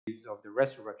days of the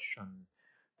resurrection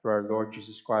through our Lord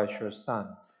Jesus Christ, your Son,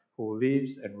 who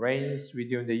lives and reigns with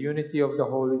you in the unity of the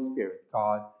Holy Spirit,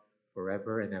 God,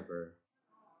 forever and ever.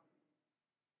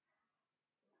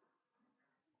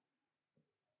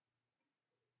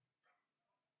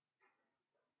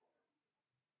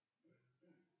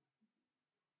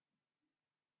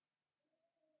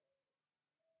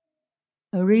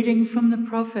 A reading from the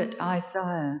prophet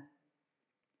Isaiah.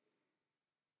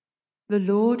 The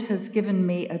Lord has given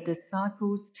me a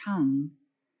disciple's tongue,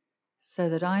 so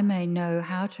that I may know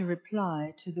how to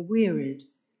reply to the wearied.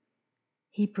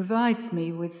 He provides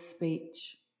me with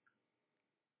speech.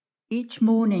 Each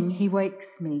morning he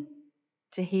wakes me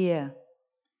to hear,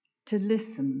 to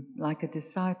listen like a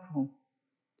disciple.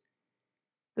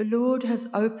 The Lord has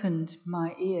opened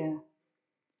my ear.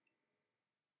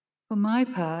 For my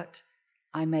part,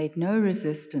 I made no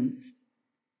resistance,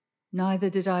 neither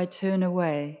did I turn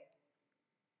away.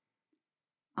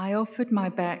 I offered my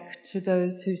back to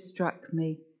those who struck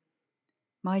me,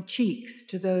 my cheeks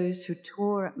to those who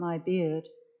tore at my beard.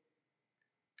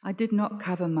 I did not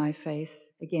cover my face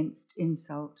against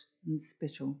insult and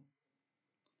spittle.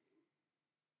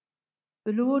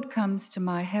 The Lord comes to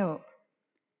my help,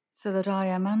 so that I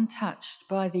am untouched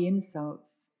by the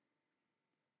insults.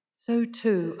 So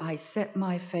too I set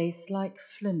my face like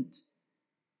flint.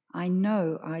 I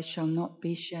know I shall not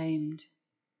be shamed.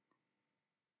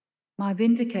 My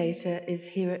vindicator is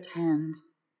here at hand.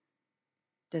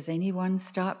 Does anyone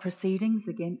start proceedings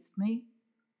against me?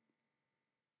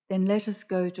 Then let us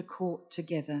go to court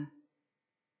together.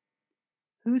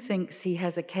 Who thinks he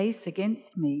has a case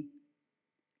against me?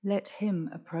 Let him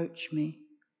approach me.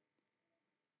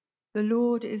 The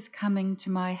Lord is coming to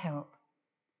my help.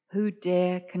 Who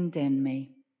dare condemn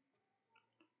me?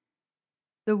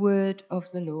 The word of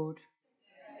the Lord.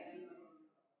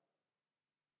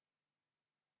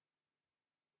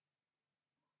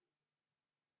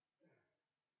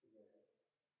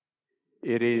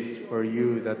 It is for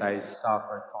you that I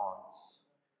suffer taunts,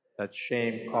 that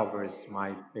shame covers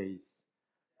my face,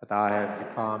 that I have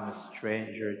become a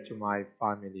stranger to my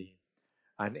family,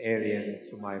 an alien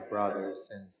to my brothers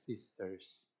and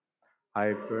sisters.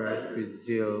 I burn with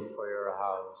zeal for your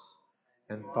house,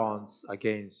 and taunts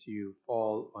against you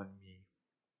fall on me.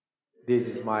 This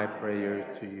is my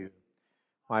prayer to you,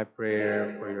 my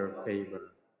prayer for your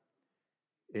favor.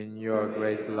 In your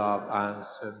great love,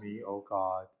 answer me, O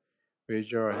God, with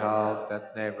your help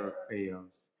that never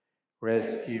fails.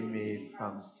 Rescue me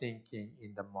from sinking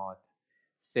in the mud.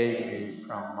 Save me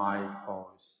from my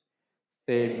foes.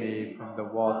 Save me from the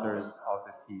waters of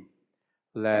the deep,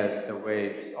 lest the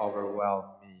waves overwhelm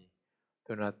me.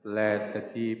 Do not let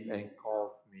the deep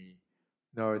engulf me,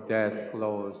 nor death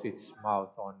close its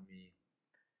mouth on me.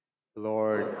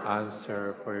 Lord,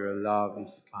 answer, for your love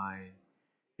is kind.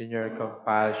 In your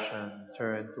compassion,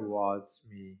 turn towards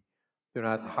me. Do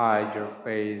not hide your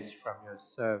face from your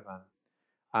servant.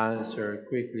 Answer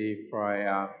quickly, for I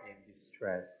am in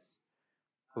distress.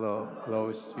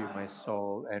 Close to my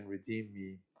soul and redeem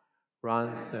me.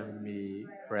 Ransom me,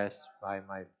 pressed by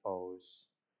my foes.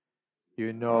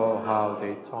 You know how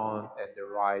they taunt and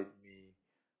deride me.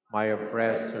 My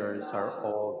oppressors are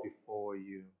all before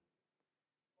you.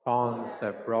 Taunts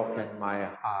have broken my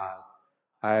heart.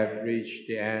 I have reached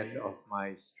the end of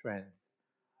my strength.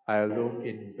 I look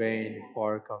in vain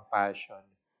for compassion.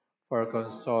 For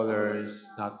consolers,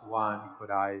 not one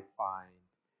could I find.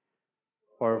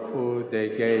 For food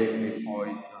they gave me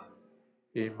poison.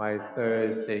 In my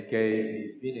thirst they gave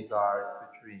me vinegar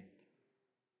to drink.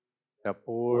 The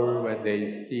poor, when they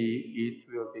see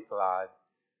it, will be glad,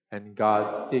 and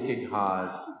God's seeking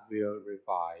hearts will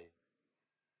revive.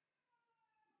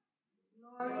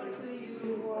 Glory to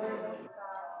you, Word of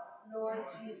God, Lord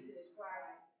Jesus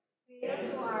Christ.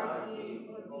 Faithful are King,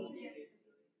 obedient to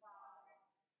his Father.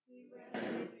 He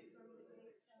reigns from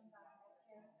creation by the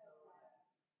gentle one.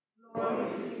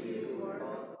 Glory to you, Word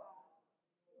of God,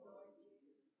 Lord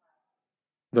Jesus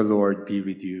Christ. The Lord be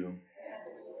with you.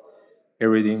 A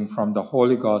reading from the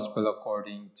Holy Gospel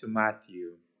according to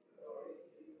Matthew.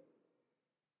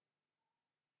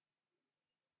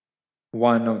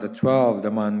 One of the 12,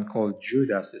 the man called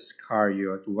Judas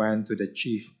Iscariot, went to the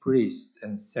chief priests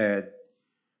and said,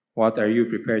 "What are you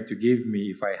prepared to give me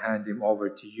if I hand him over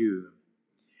to you?"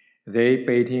 They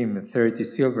paid him 30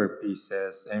 silver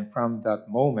pieces, and from that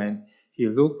moment he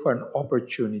looked for an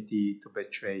opportunity to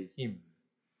betray him.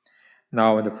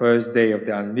 Now, on the first day of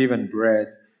the unleavened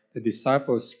bread, the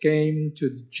disciples came to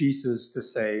Jesus to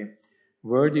say,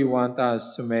 "Where do you want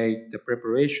us to make the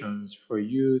preparations for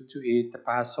you to eat the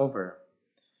Passover?"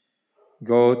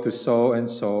 "Go to so and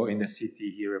so in the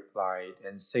city," he replied,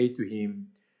 "and say to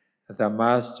him, The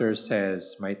Master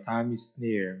says, "My time is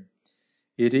near.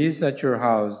 It is at your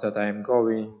house that I am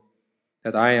going,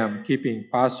 that I am keeping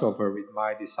Passover with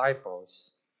my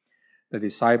disciples." The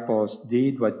disciples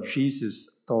did what Jesus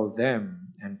told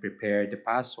them and prepared the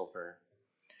Passover.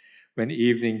 When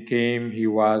evening came, he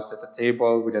was at the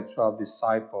table with the 12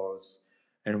 disciples,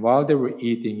 and while they were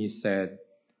eating, he said,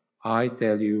 "I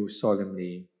tell you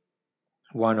solemnly,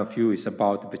 one of you is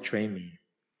about to betray me."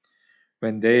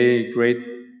 When they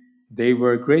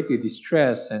were greatly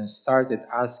distressed and started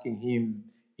asking him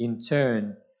in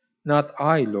turn, "Not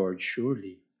I, Lord,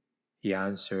 surely." He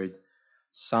answered,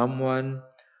 "Someone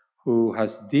who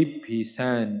has dipped his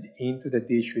hand into the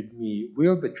dish with me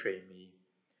will betray me.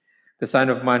 The Son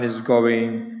of Man is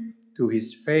going to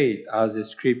his fate, as the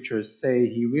scriptures say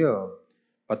he will.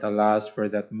 But alas for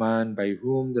that man by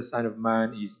whom the Son of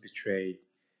Man is betrayed.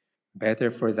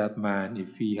 Better for that man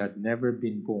if he had never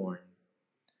been born."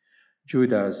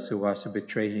 Judas, who was to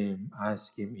betray him,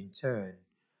 asked him in turn,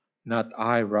 "Not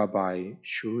I, Rabbi,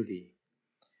 surely."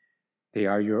 "They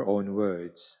are your own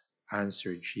words,"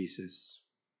 answered Jesus.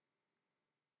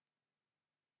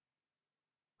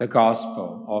 The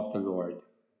Gospel of the Lord.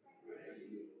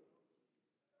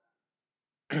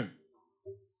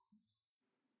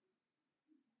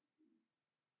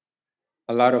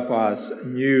 A lot of us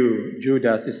knew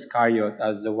Judas Iscariot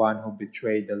as the one who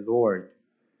betrayed the Lord,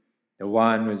 the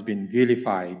one who's been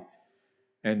vilified,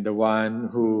 and the one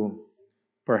who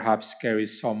perhaps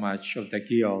carries so much of the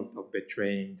guilt of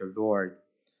betraying the Lord.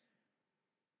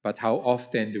 But how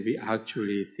often do we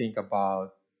actually think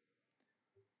about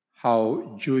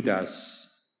how Judas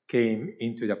came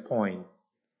into the point,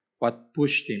 what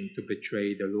pushed him to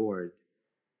betray the Lord?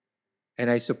 And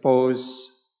I suppose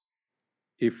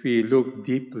if we look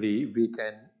deeply, we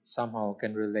can somehow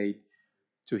can relate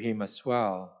to him as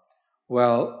well.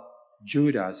 Well,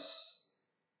 Judas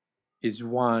is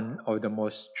one of the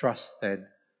most trusted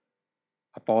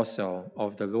apostle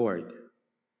of the Lord,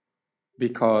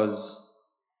 because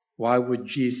why would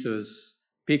Jesus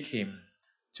pick him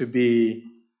to be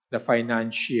the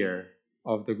financier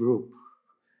of the group?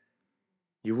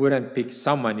 You wouldn't pick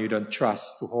someone you don't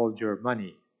trust to hold your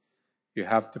money. You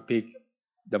have to pick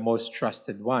the most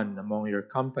trusted one among your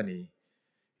company.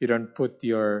 You don't put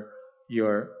your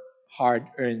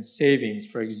hard-earned savings,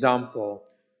 for example,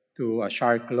 to a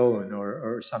shark loan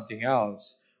or something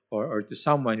else, or to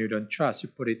someone you don't trust. You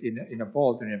put it in a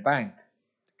vault or in a bank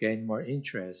to gain more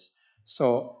interest.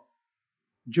 So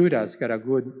Judas got a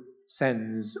good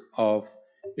sense of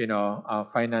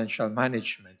financial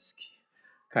management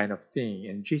kind of thing,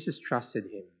 and Jesus trusted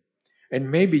him. And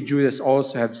maybe Judas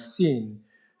also have seen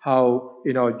how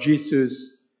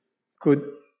Jesus could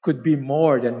could be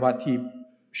more than what he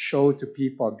showed to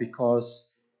people, because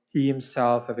he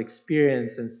himself have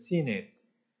experienced and seen it.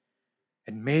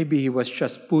 And maybe he was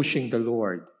just pushing the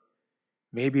Lord.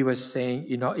 Maybe he was saying,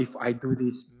 if I do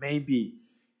this, maybe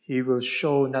he will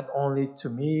show not only to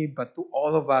me but to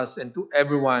all of us and to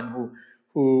everyone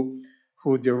who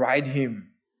who deride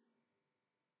him,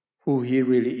 who he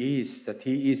really is, that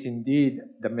he is indeed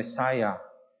the Messiah.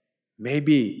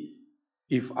 Maybe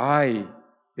if I,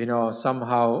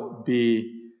 somehow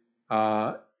be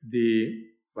the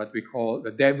what we call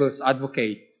the devil's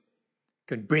advocate,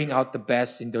 can bring out the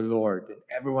best in the Lord, and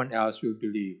everyone else will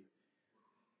believe.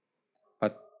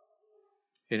 But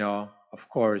of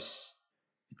course,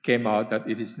 it came out that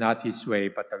it is not his way,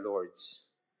 but the Lord's,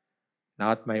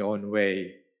 not my own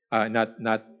way, not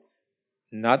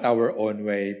our own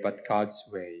way, but God's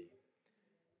way.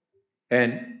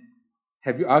 And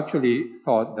have you actually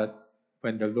thought that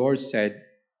when the Lord said,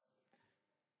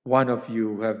 "One of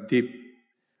you have dipped,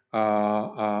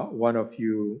 one of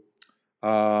you,"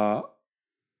 uh,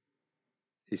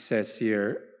 it says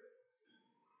here,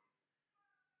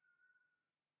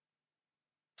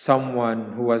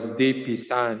 "Someone who has dipped his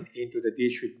hand into the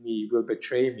dish with me will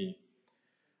betray me."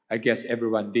 I guess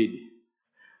everyone did,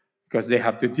 because they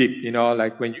have to dip.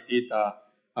 Like when you eat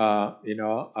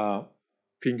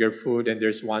finger food and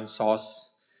there's one sauce,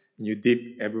 and you dip,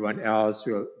 everyone else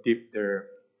will dip their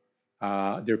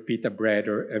pita bread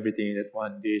or everything in that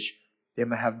one dish. They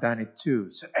might have done it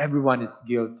too. So everyone is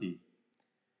guilty.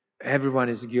 Everyone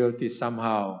is guilty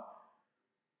somehow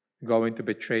going to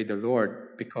betray the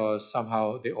Lord, because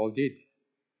somehow they all did.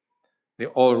 They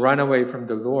all ran away from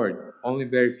the Lord. Only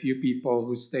very few people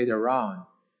who stayed around.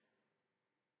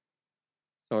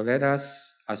 So let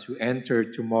us, as we enter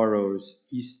tomorrow's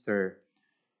Easter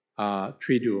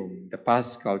Triduum, the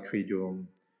Paschal Triduum,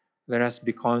 let us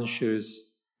be conscious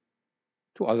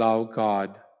to allow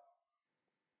God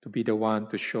to be the one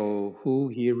to show who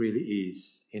He really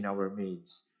is in our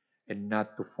midst, and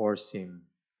not to force him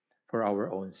for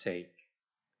our own sake.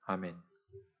 Amen.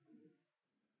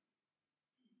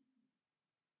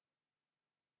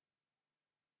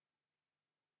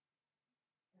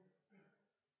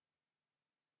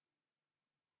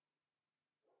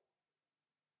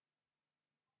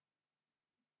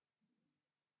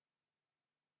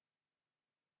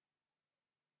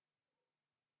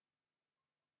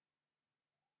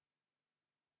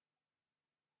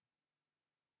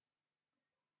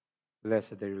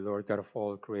 Blessed are you, Lord God of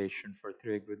all creation, for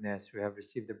through your goodness we have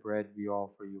received the bread we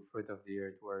offer you, fruit of the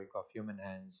earth, work of human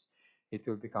hands. It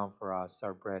will become for us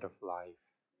our bread of life.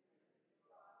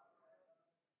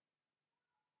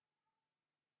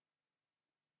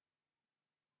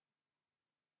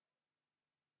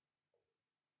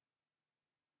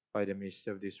 By the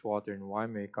mystery of this water and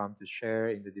wine may come to share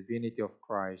in the divinity of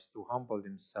Christ, who humbled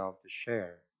himself to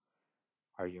share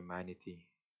our humanity.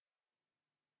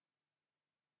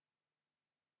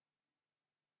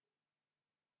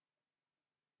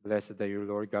 Blessed are you,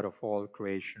 Lord God of all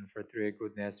creation, for through your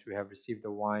goodness we have received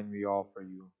the wine we offer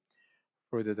you.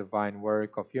 Through the divine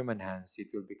work of human hands, it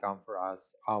will become for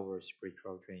us our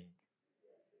spiritual drink.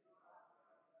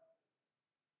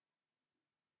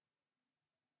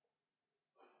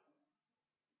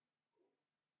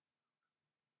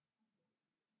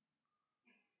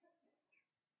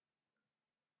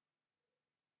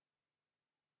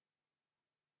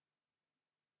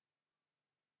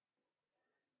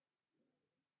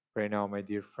 Pray now, my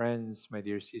dear friends, my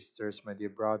dear sisters, my dear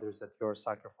brothers, that your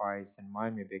sacrifice and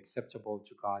mine may be acceptable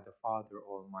to God the Father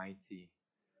Almighty.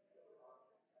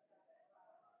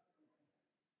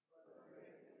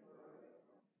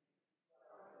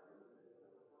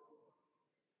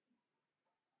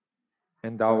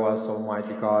 And thou hast,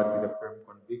 Almighty God, with a firm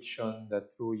conviction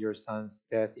that through your Son's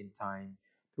death in time,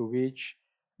 to which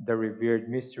the revered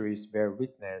mysteries bear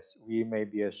witness, we may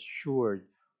be assured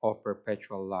of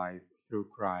perpetual life through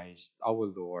Christ our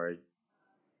Lord.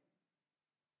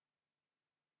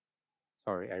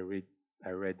 Sorry,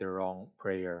 I read the wrong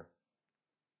prayer.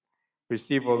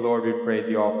 Receive, O Lord, we pray,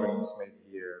 the offerings made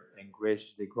here, and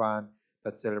graciously grant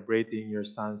that celebrating your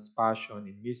Son's passion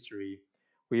in mystery,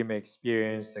 we may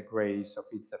experience the grace of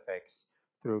its effects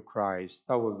through Christ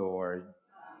our Lord.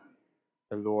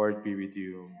 The Lord be with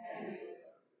you.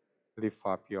 Lift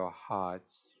up your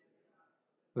hearts.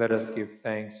 Let us give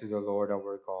thanks to the Lord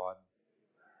our God.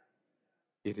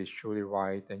 It is truly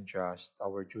right and just,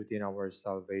 our duty and our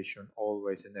salvation,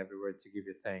 always and everywhere to give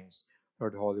you thanks,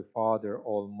 Lord, Holy Father,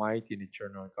 Almighty and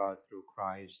eternal God, through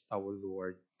Christ our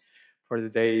Lord. For the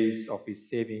days of his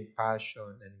saving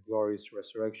passion and glorious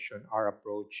resurrection are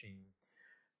approaching,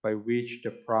 by which the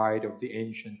pride of the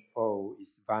ancient foe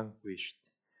is vanquished,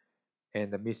 and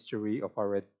the mystery of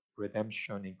our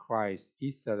redemption in Christ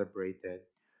is celebrated.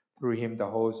 Through him, the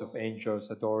host of angels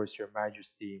adores your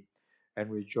majesty and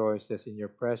rejoices in your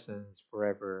presence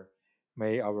forever.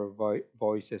 May our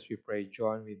voices, we pray,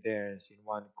 join with theirs in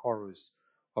one chorus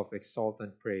of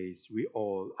exultant praise. We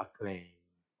all acclaim.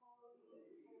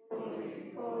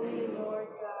 Holy Lord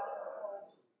God of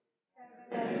hosts,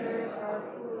 heaven and earth are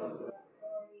full of your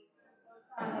glory.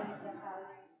 Hosanna in the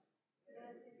highest.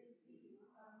 Blessed is he who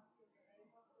comes in the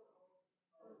name of the Lord.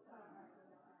 Hosanna in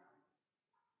the highest.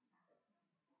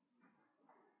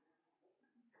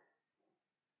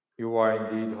 You are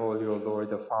indeed holy, O Lord,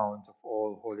 the fount of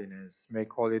all holiness.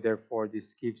 Make holy, therefore,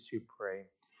 these gifts, we pray,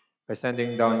 by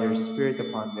sending down your Spirit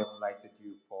upon them like the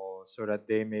dewfall, so that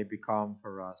they may become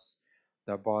for us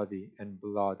the body and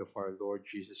blood of our Lord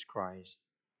Jesus Christ.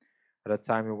 At the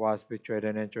time he was betrayed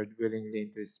and entered willingly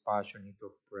into his passion, he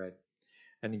took bread,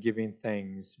 and giving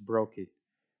thanks, broke it,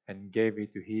 and gave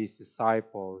it to his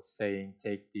disciples, saying,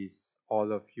 take this,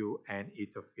 all of you, and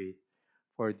eat of it,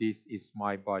 for this is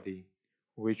my body,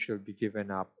 which will be given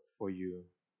up for you.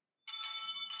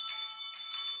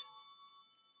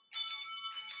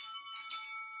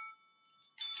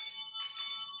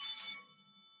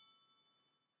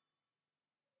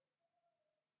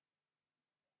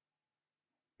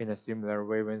 In a similar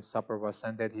way, when supper was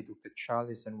ended, he took the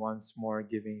chalice, and once more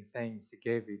giving thanks, he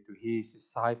gave it to his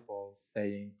disciples,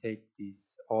 saying, take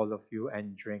this, all of you,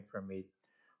 and drink from it,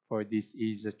 for this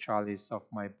is the chalice of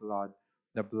my blood,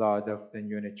 the blood of the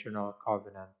new and eternal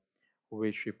covenant,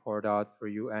 which we poured out for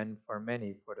you and for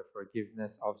many for the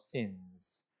forgiveness of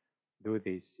sins. Do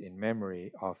this in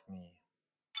memory of me.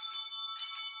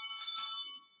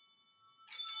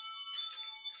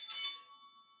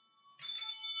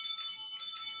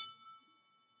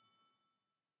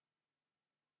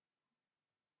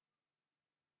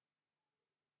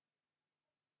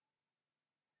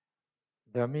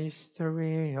 The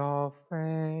mystery of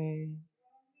faith.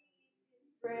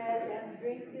 bread and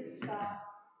drink this cup,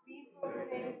 we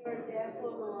proclaim your death, O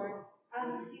Lord,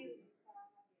 until you come.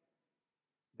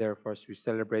 Therefore, as we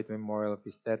celebrate the memorial of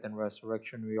his death and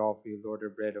resurrection, we offer you, Lord, the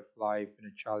bread of life and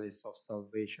the chalice of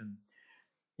salvation,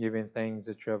 giving thanks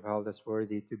that you have held us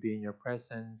worthy to be in your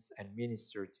presence and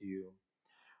minister to you.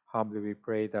 Humbly we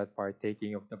pray that,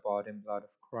 partaking of the body and blood of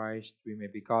Christ, we may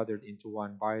be gathered into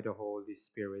one by the Holy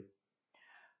Spirit.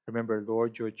 Remember,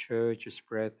 Lord, your church is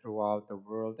spread throughout the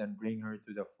world and bring her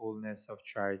to the fullness of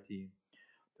charity,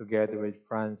 together with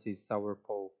Francis, our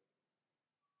Pope,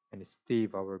 and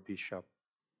Steve, our Bishop,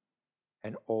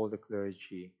 and all the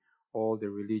clergy, all the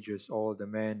religious, all the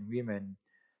men, women,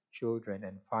 children,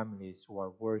 and families who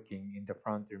are working in the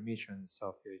frontier missions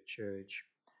of your church.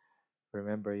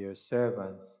 Remember your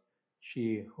servants,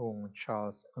 Shi Hung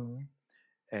Charles Ng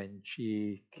and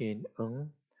Chi Kin Ng,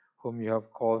 whom you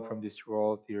have called from this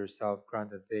world to yourself. Grant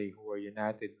that they who are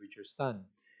united with your Son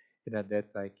in a death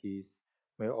like his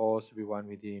may also be one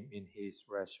with him in his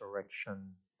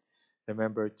resurrection.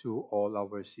 Remember too all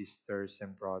our sisters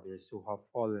and brothers who have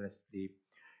fallen asleep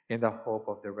in the hope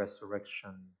of the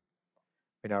resurrection.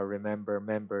 We now remember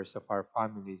members of our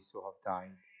families who have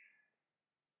died,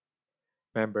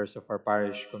 members of our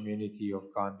parish community who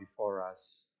have gone before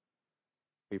us.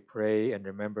 We pray and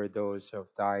remember those who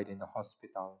have died in the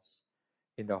hospitals,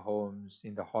 in the homes,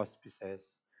 in the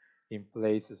hospices, in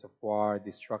places of war,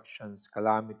 destructions,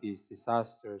 calamities,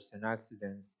 disasters, and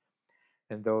accidents,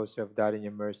 and those who have died in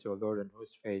your mercy, O Lord, and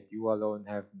whose fate you alone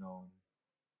have known.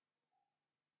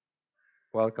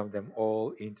 Welcome them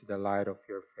all into the light of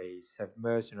your face. Have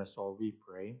mercy on us all, we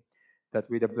pray, that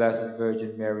with the Blessed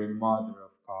Virgin Mary, Mother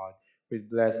of God, with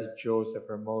blessed Joseph,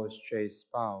 her most chaste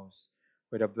spouse,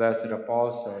 with the blessed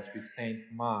apostles, with Saint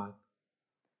Mark,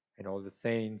 and all the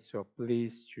saints who have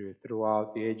pleased you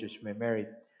throughout the ages may merit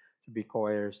to be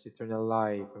co-heirs to eternal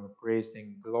life, and praise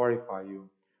and glorify you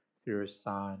through your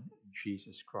Son,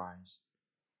 Jesus Christ.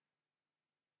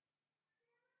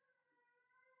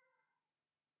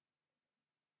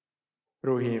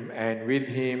 Through him, and with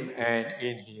him, and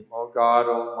in him, O God,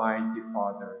 Almighty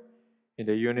Father, in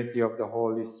the unity of the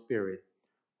Holy Spirit,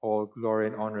 all glory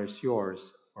and honor is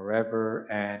yours forever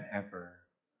and ever.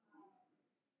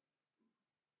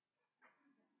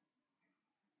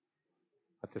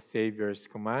 At the Savior's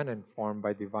command and formed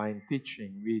by divine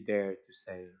teaching, we dare to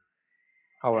say,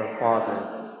 Our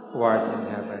Father, who art in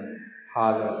heaven,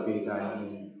 hallowed be thy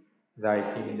name.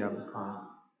 Thy kingdom come,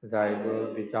 thy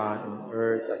will be done on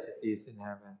earth as it is in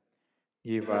heaven.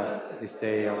 Give us this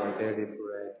day our daily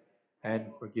bread,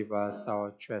 and forgive us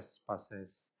our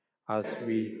trespasses, as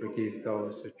we forgive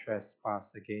those who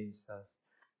trespass against us.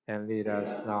 And lead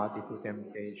us not into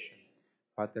temptation,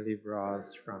 but deliver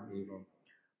us from evil.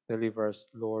 Deliver us,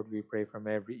 Lord, we pray, from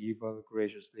every evil.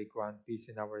 Graciously grant peace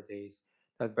in our days,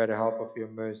 that by the help of your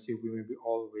mercy we may be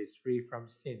always free from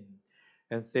sin,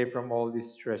 and safe from all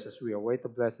distress as we await the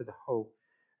blessed hope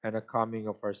and the coming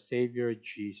of our Savior,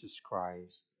 Jesus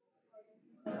Christ.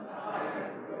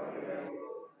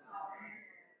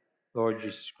 Lord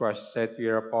Jesus Christ, you said to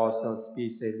your apostles,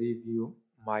 Peace I leave you,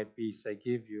 my peace I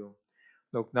give you.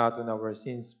 Look not on our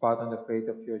sins, but on the faith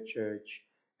of your church,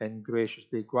 and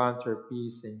graciously grant her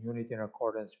peace and unity in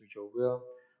accordance with your will,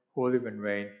 who live and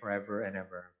reign forever and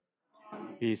ever.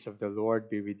 Peace of the Lord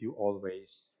be with you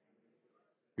always.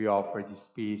 We offer this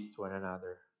peace to one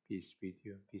another. Peace with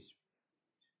you. Peace.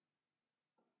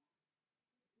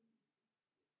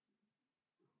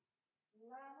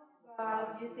 Lamb of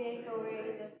God, you take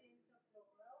away the sins of the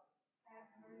world, have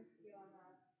mercy on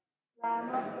us. Lamb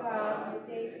of God, you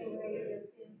take away the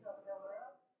sins of the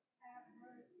world, have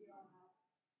mercy on us.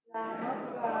 Lamb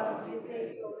of God, you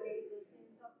take away the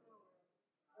sins of the world,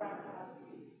 grant us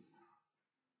peace.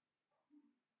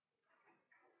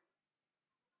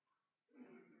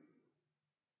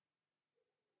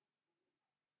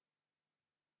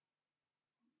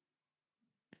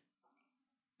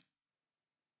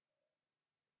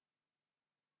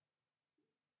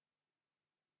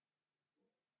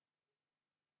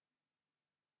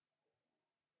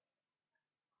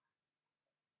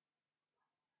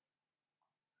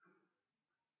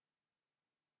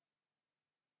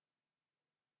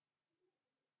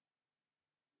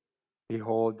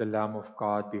 Behold the Lamb of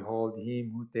God. Behold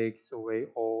him who takes away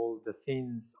all the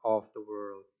sins of the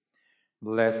world.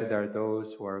 Blessed are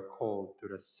those who are called to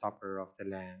the supper of the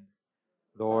Lamb.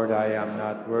 Lord, I am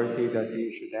not worthy that you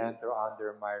should enter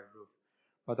under my roof,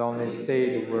 but only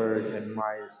say the word, and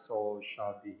my soul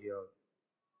shall be healed.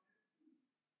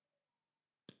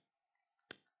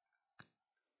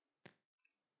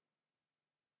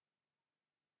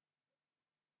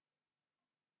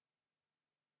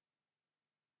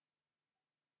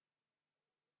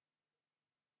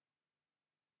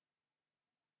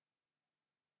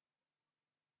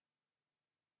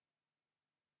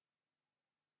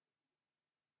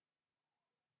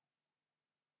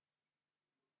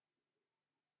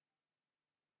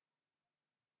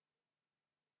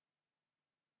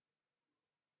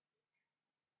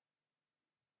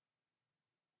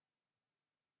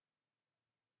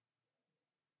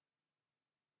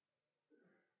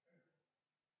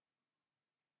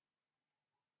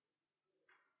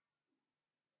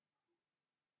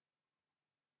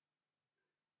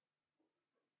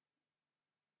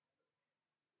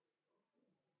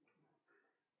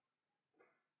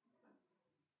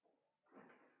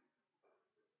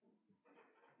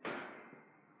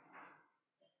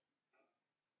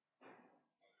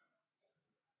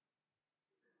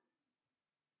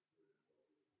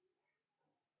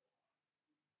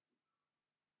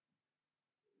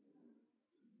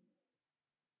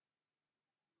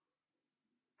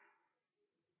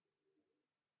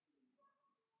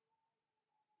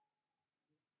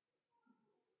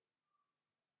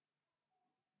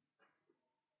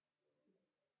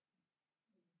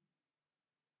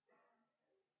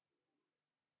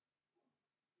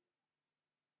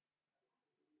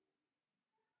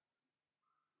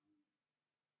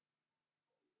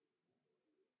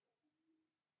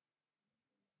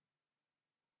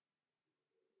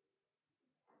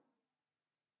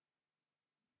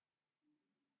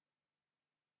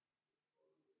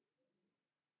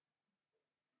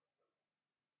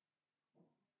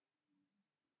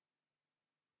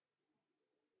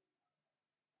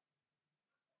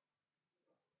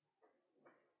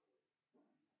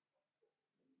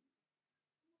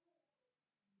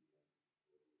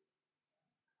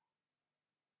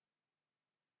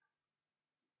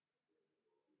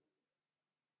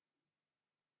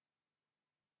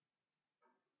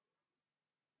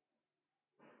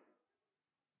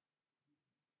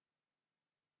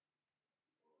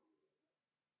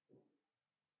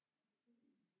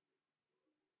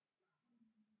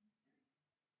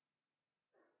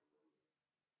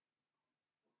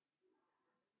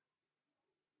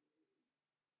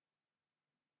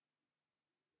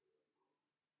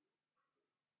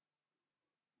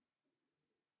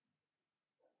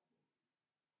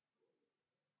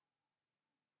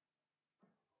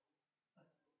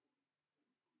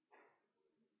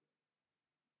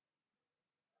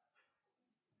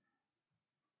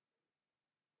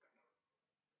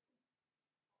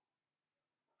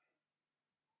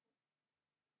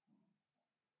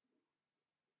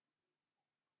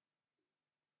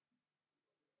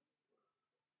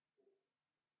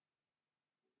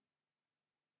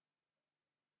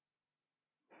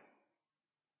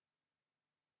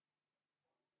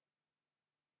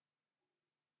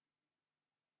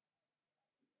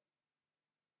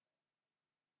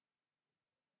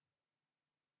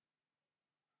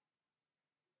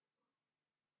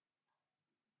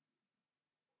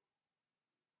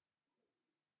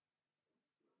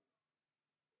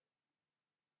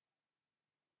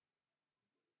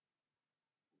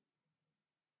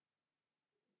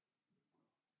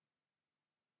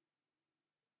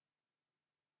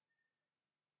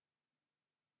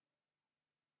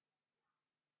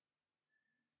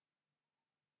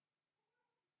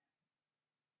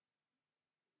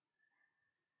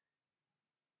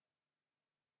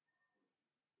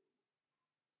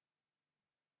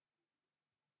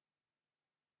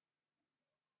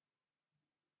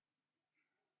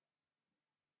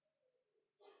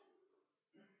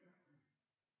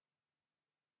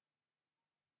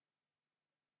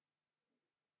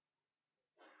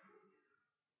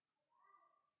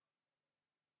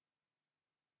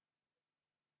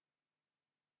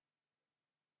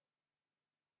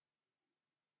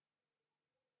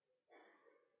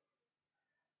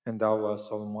 And thou was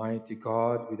Almighty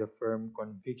God, with a firm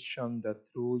conviction that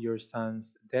through your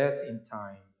Son's death in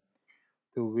time,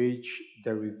 to which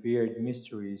the revered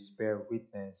mysteries bear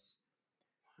witness,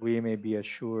 we may be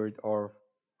assured of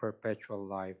perpetual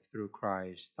life through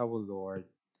Christ our Lord.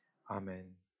 Amen.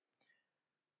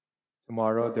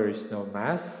 Tomorrow there is no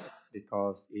Mass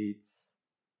because it's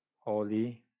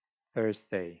Holy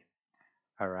Thursday.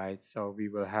 All right, so we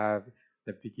will have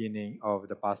the beginning of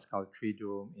the Paschal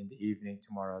Triduum in the evening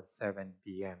tomorrow at 7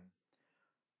 p.m.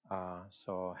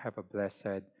 So have a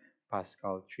blessed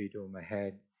Paschal Triduum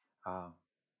ahead. Uh,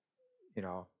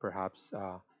 perhaps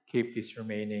keep these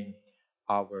remaining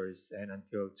hours and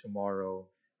until tomorrow,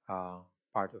 uh,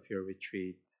 part of your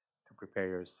retreat to prepare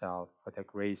yourself for the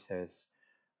graces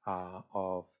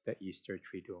of the Easter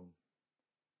Triduum.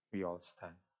 We all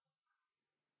stand.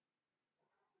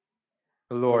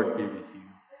 The Lord be with you.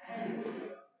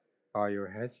 Bow your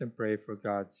heads and pray for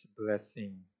God's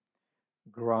blessing.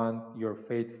 Grant your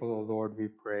faithful, O Lord, we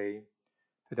pray,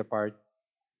 to the part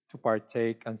to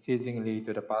partake unceasingly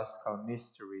to the Paschal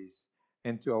mysteries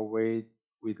and to await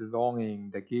with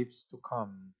longing the gifts to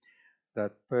come,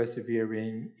 that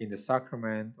persevering in the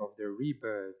sacrament of their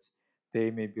rebirth, they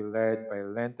may be led by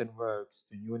Lenten works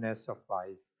to newness of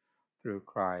life through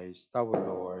Christ our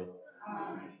Lord.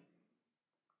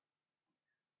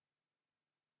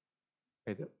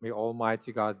 May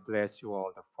Almighty God bless you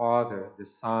all, the Father, the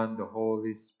Son, the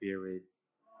Holy Spirit.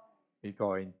 We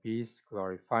go in peace,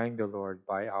 glorifying the Lord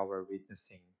by our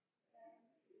witnessing.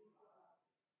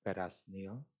 Let us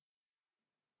kneel.